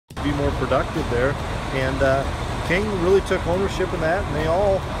to be more productive there. And King really took ownership in that, and they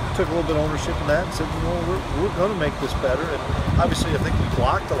all took a little bit of ownership in that and said, you know, we're going to make this better. And obviously I think we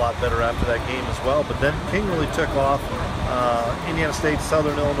blocked a lot better after that game as well, but then King really took off. Indiana State,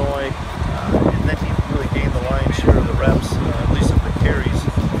 Southern Illinois, and then he really gained the lion's share of the reps, at least of the carries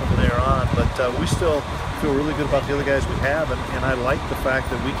from there on. But we still feel really good about the other guys we have, and I like the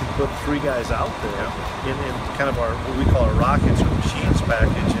fact that we can put 3 guys out there in kind of our, what we call our rockets or machines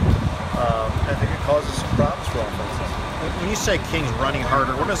package, and I think it causes some problems for offenses. When you say King's running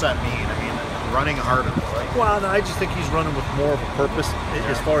harder, what does that mean? I mean, running harder, right? Well, no, I just think he's running with more of a purpose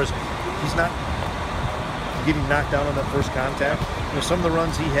as far as he's not getting knocked down on that first contact. You know, some of the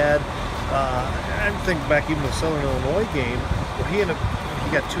runs he had, I think back even the Southern Illinois game, where he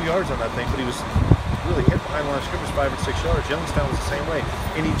got 2 yards on that thing, but he was really hit behind line of scrimmage 5 or 6 yards. Youngstown was the same way,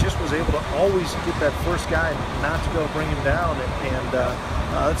 and he just was able to always get that first guy not to go bring him down, and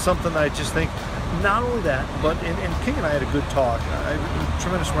that's something I just think. Not only that, but and King and I had a good talk. I have a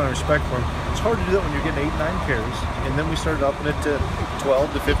tremendous amount of respect for him. It's hard to do that when you're getting 8, 9 carries, and then we started upping it to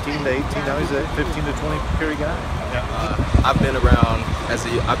 12 to 15 to 18. Now he's a 15 to 20 carry guy. I've been around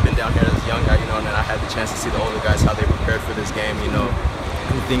I've been down here as a young guy, you know, and then I had the chance to see the older guys how they prepared for this game, you know,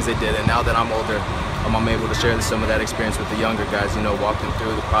 and the things they did. And now that I'm older, I'm able to share some of that experience with the younger guys, you know, walk them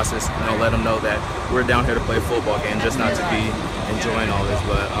through the process, you know, let them know that we're down here to play a football game, just not to be enjoying all this.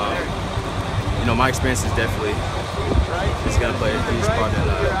 But you know, my experience is definitely going to play a huge part in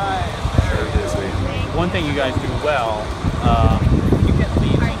this week. One thing you guys do well, you get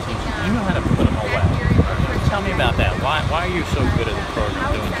leads on teams. You know how to put them away. Tell me about that. Why are you so good at the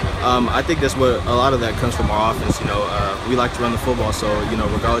program doing that? I think that's what a lot of that comes from our offense. You know, we like to run the football, so you know,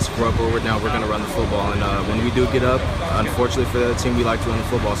 regardless if we're up or we're down, we're going to run the football. And when we do get up, unfortunately for the other team, we like to run the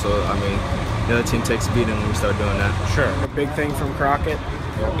football. So I mean, the other team takes a beating when we start doing that. Sure. A big thing from Crockett,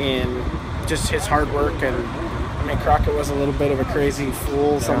 and just his hard work. And I mean, Crockett was a little bit of a crazy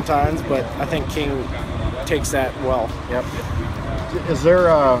fool sometimes, but I think King takes that well. Yep. Is there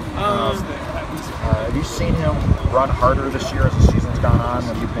have you seen him run harder this year as the season's gone on?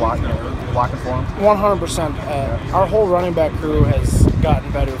 Have you blocking for him? 100%. Our whole running back crew has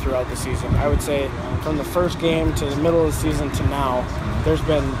gotten better throughout the season. I would say from the first game to the middle of the season to now, there's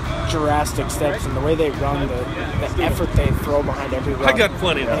been drastic steps in the way they run, the effort they throw behind every run. I got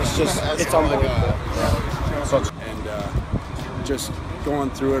plenty of that. It's just, it's unbelievable. And just going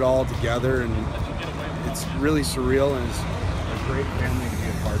through it all together, and it's really surreal, and it's a great family to be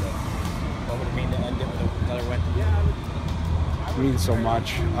a part of. What would it mean to end it with another win? It means so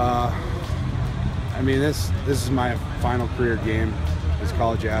much. I mean, this is my final career game as a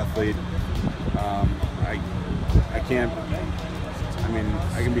college athlete. I can't. I mean,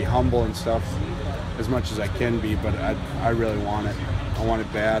 I can be humble and stuff as much as I can be, but I really want it. I want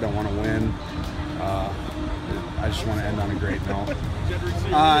it bad. I want to win. I just want to end on a great note.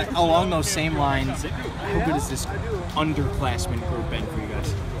 Along those same lines, how good has this underclassmen group been for you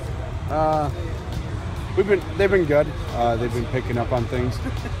guys? They've been good. They've been picking up on things.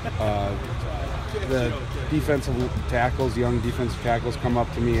 The defensive tackles, young defensive tackles, come up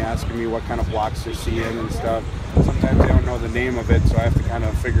to me asking me what kind of blocks they're seeing and stuff. Sometimes they don't know the name of it, so I have to kind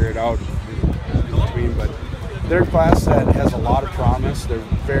of figure it out in between. But they're a class that has a lot of promise. They're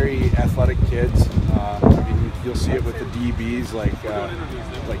very athletic kids. I mean, you'll see it with the DBs like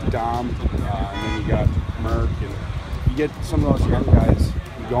Dom, and then you got Merck, and you get some of those young guys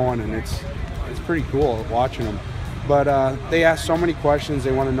going, and it's pretty cool watching them. But they ask so many questions.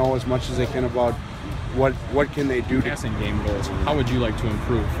 They want to know as much as they can about what can they do to Passing game goals. How would you like to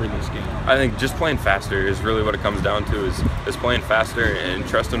improve for this game? I think just playing faster is really what it comes down to, is playing faster and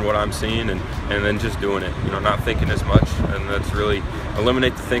trusting what I'm seeing, and then just doing it. You know, not thinking as much, and that's really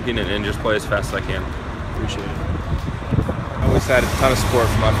eliminate the thinking and just play as fast as I can. Appreciate it. I always had a ton of support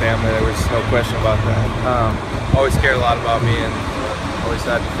from my family. There was no question about that. Always cared a lot about me, and always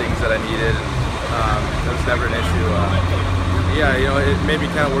had the things that I needed. It was never an issue. Yeah, you know, it made me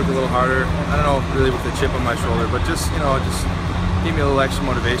kind of work a little harder. I don't know, really with the chip on my shoulder, but just gave me a little extra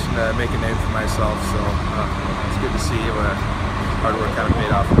motivation to make a name for myself. So it's good to see what hard work kind of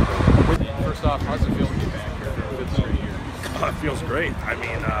paid off. First off, how's it feel to get back here for the 5th straight year? It feels great. I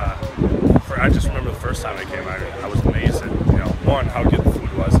mean, I just remember the first time I came. I was amazed at, you know, one, how good the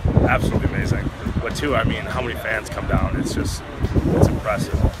food was, absolutely amazing. But two, I mean, how many fans come down. It's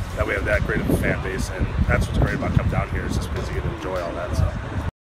impressive that we have that great of a fan base, and that's what's great about coming down here, is just because you get to enjoy all that stuff.